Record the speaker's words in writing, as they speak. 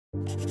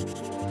In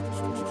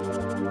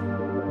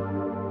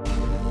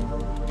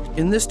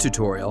this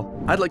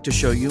tutorial, I'd like to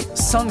show you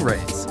Sun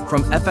Rays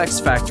from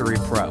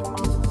FxFactory Pro.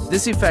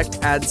 This effect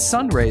adds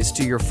sun rays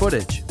to your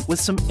footage with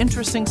some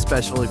interesting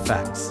special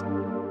effects.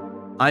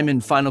 I'm in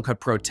Final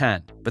Cut Pro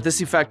 10, but this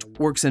effect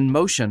works in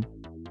Motion,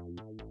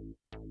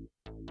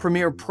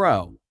 Premiere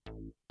Pro,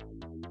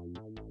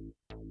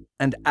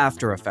 and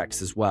After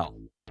Effects as well.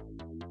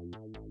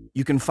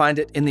 You can find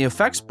it in the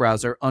effects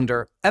browser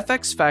under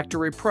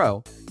FxFactory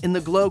Pro in the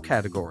Glow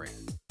category.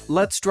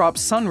 Let's drop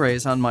sun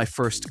rays on my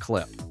first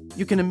clip.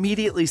 You can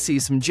immediately see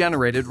some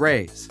generated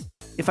rays.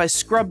 If I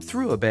scrub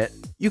through a bit,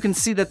 you can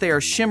see that they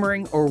are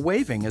shimmering or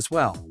waving as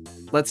well.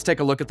 Let's take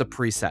a look at the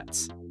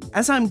presets.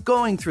 As I'm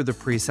going through the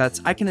presets,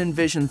 I can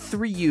envision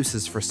 3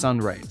 uses for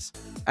sun rays: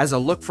 as a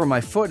look for my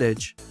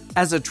footage,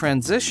 as a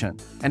transition,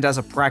 and as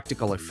a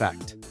practical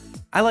effect.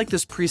 I like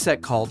this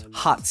preset called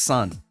Hot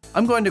Sun.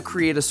 I'm going to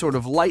create a sort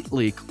of light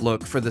leak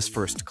look for this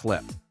first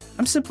clip.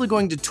 I'm simply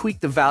going to tweak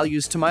the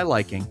values to my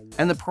liking,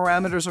 and the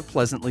parameters are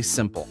pleasantly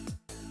simple.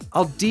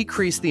 I'll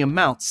decrease the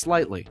amount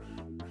slightly.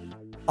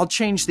 I'll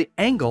change the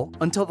angle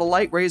until the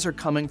light rays are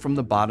coming from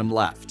the bottom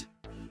left.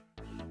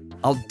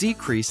 I'll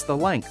decrease the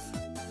length.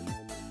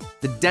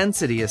 The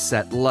density is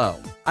set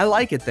low. I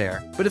like it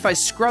there, but if I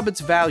scrub its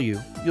value,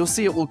 you'll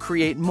see it will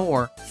create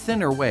more,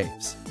 thinner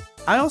waves.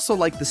 I also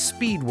like the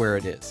speed where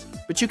it is,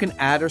 but you can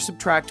add or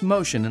subtract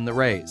motion in the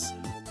rays.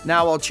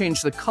 Now I'll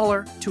change the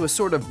color to a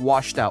sort of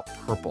washed out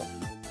purple.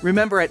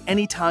 Remember, at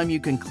any time you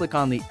can click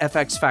on the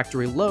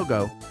FxFactory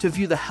logo to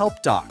view the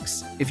help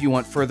docs if you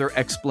want further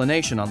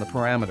explanation on the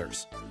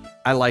parameters.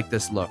 I like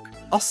this look.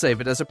 I'll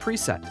save it as a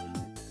preset.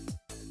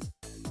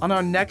 On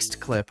our next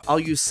clip, I'll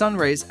use sun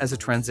rays as a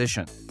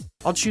transition.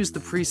 I'll choose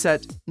the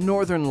preset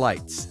Northern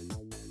Lights.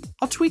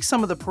 I'll tweak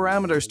some of the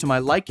parameters to my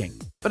liking,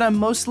 but I'm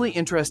mostly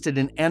interested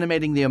in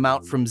animating the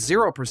amount from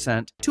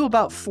 0% to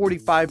about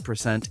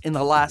 45% in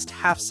the last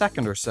half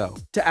second or so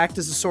to act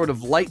as a sort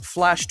of light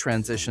flash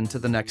transition to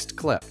the next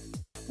clip.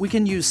 We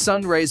can use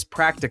sun rays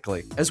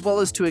practically, as well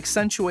as to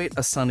accentuate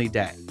a sunny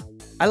day.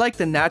 I like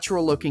the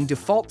natural looking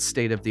default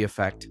state of the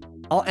effect.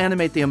 I'll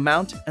animate the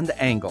amount and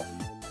the angle.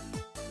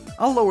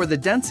 I'll lower the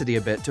density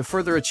a bit to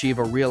further achieve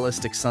a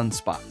realistic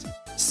sunspot.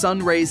 Sun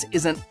rays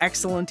is an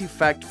excellent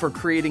effect for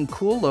creating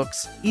cool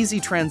looks, easy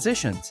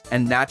transitions,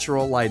 and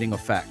natural lighting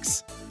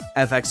effects.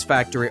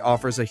 FxFactory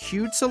offers a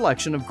huge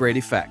selection of great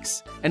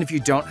effects, and if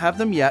you don't have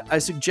them yet, I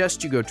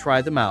suggest you go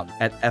try them out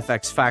at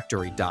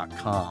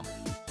FxFactory.com.